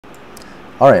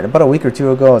Alright, about a week or two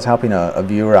ago, I was helping a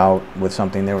viewer out with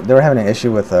something. They were having an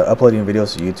issue with uploading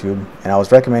videos to YouTube, and I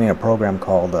was recommending a program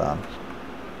called, what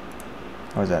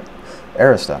was that?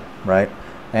 Arista, right?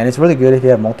 And it's really good if you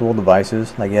have multiple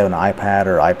devices, like you have an iPad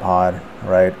or iPod,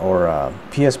 right? Or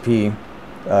PSP,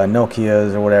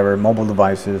 Nokias or whatever, mobile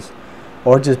devices.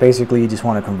 Or just basically you just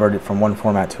want to convert it from one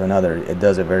format to another. It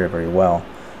does it very, very well.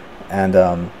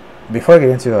 And before I get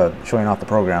into showing off the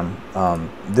program,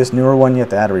 this newer one, you have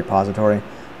to add a repository.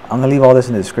 I'm going to leave all this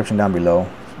in the description down below.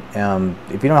 If you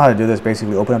don't know how to do this,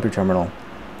 basically open up your terminal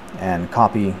and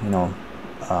copy,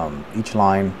 each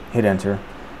line, hit enter,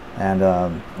 and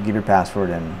give your password,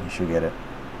 and you should get it.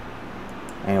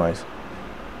 Anyways,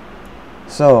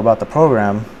 so about the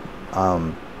program,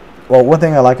 well, one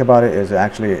thing I like about it is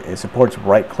actually it supports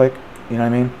right click, you know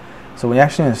what I mean? So when you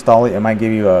actually install it, it might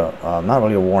give you a not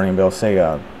really a warning, but it'll say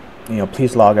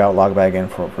please log out, log back in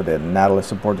for the Nautilus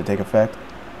support to take effect.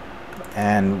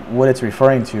 And what it's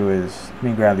referring to is, let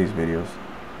me grab these videos.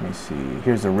 Let me see.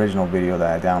 Here's the original video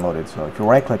that I downloaded. So if you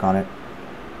right click on it,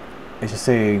 it should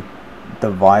say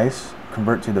device,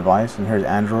 convert to device, and here's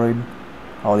Android,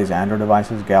 all these Android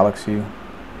devices, Galaxy,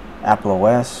 Apple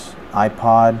OS,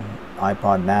 iPod,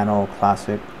 iPod Nano,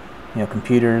 Classic,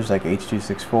 computers like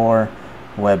H.264,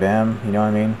 WebM, you know what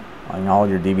I mean? All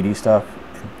your DVD stuff,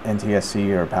 NTSC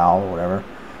or PAL or whatever,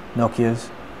 Nokias.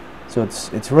 So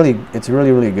it's really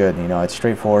good. It's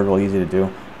straightforward, real easy to do.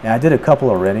 And I did a couple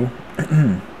already.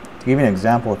 To give you an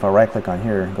example, if I right click on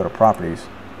here and go to properties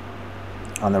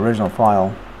on the original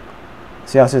file,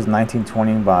 see how it says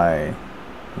 1920 by,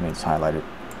 let me just highlight it,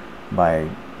 by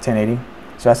 1080.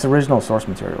 So that's the original source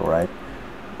material, right?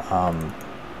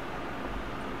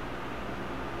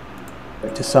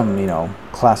 Just some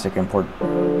classic import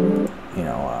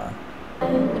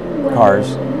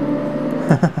cars.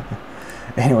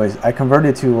 Anyways, I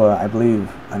converted to I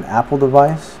believe an Apple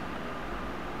device.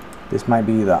 This might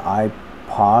be the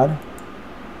iPod,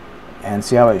 and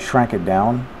see how it shrank it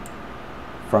down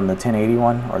from the 1080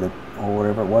 one or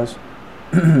whatever it was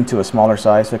to a smaller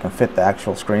size so it can fit the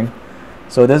actual screen.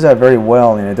 So it does that very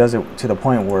well, and it does it to the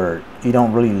point where you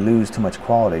don't really lose too much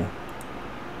quality.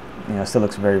 It still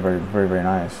looks very, very, very, very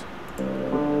nice.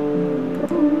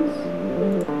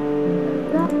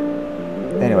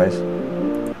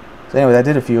 Anyways, I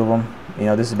did a few of them.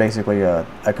 This is basically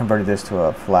I converted this to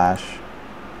a Flash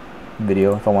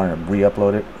video if I wanted to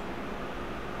re-upload it,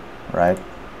 right?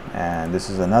 And this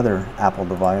is another Apple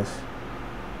device.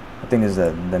 I think this is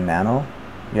the Nano.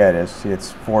 Yeah, it is. See,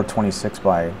 it's 426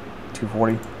 by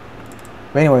 240.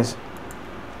 But anyways,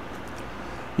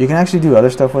 you can actually do other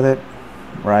stuff with it,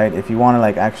 right? If you want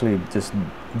to actually just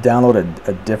download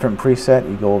a different preset,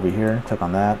 you go over here, click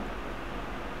on that,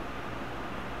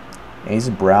 and you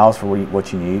just browse for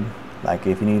what you need. Like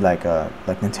if you need like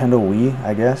Nintendo Wii,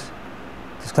 I guess,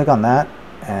 just click on that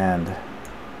and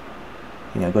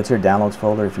go to your downloads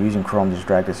folder. If you're using Chrome, just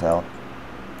drag this out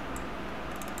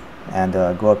and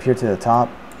go up here to the top,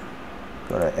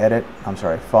 go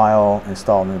to file,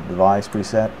 install new device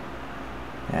preset,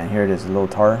 and here it is, a little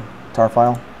tar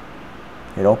file.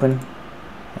 Hit open,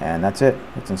 and that's it.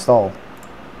 It's installed,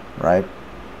 right?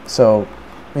 So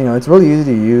it's really easy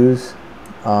to use.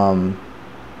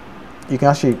 You can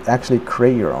actually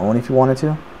create your own if you wanted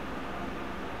to,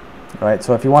 right?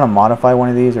 So if you want to modify one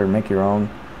of these or make your own,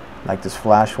 like this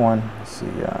Flash one, let's see,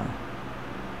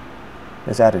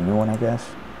 let's add a new one, I guess.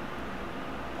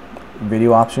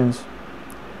 Video options.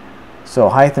 So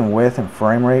height and width and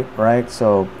frame rate, right?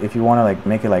 So if you want to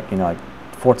make it like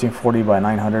 1440 by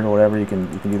 900 or whatever, you can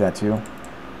do that too. You know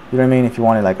what I mean? If you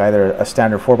wanted either a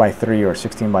standard 4:3 or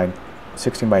 16:10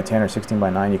 or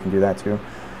 16:9, you can do that too.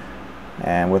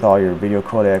 And with all your video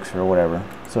codecs or whatever.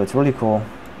 So it's really cool.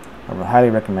 I would highly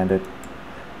recommend it.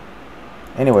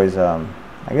 Anyways, I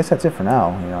guess that's it for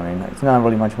now. It's not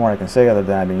really much more I can say other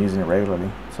than I've been using it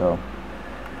regularly. So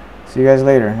see you guys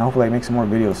later, and hopefully I make some more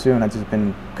videos soon. I've just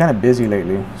been kind of busy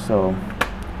lately, so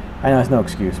I know it's no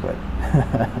excuse, but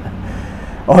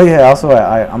oh yeah, also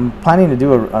I'm planning to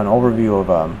do an overview of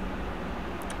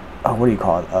what do you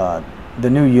call it? The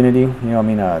new Unity.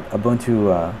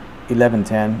 Ubuntu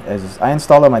 11.10. As I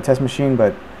installed it on my test machine,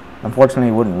 but unfortunately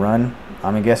it wouldn't run.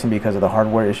 I'm guessing because of the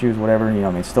hardware issues, whatever.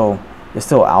 It's still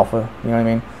alpha. You know what I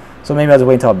mean? So maybe I'll just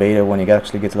wait until beta. When it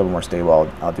actually gets a little more stable,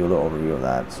 I'll do a little overview of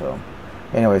that. So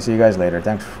anyway, see you guys later.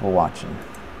 Thanks for watching.